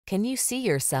Can you see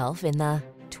yourself in the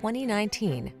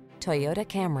 2019 Toyota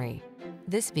Camry?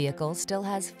 This vehicle still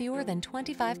has fewer than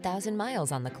 25,000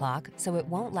 miles on the clock, so it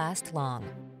won't last long.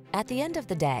 At the end of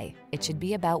the day, it should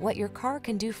be about what your car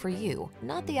can do for you,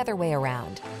 not the other way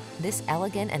around. This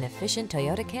elegant and efficient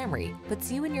Toyota Camry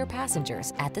puts you and your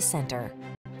passengers at the center.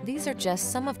 These are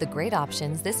just some of the great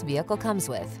options this vehicle comes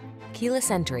with: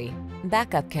 keyless entry,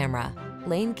 backup camera,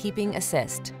 lane keeping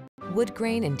assist, wood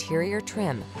grain interior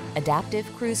trim, adaptive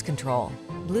cruise control,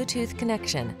 Bluetooth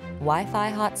connection,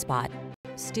 Wi-Fi hotspot,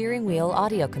 steering wheel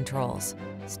audio controls,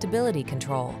 stability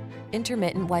control,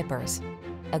 intermittent wipers.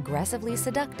 Aggressively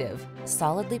seductive,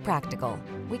 solidly practical.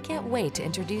 We can't wait to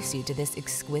introduce you to this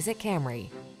exquisite Camry.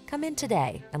 Come in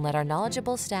today and let our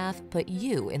knowledgeable staff put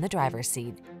you in the driver's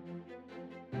seat.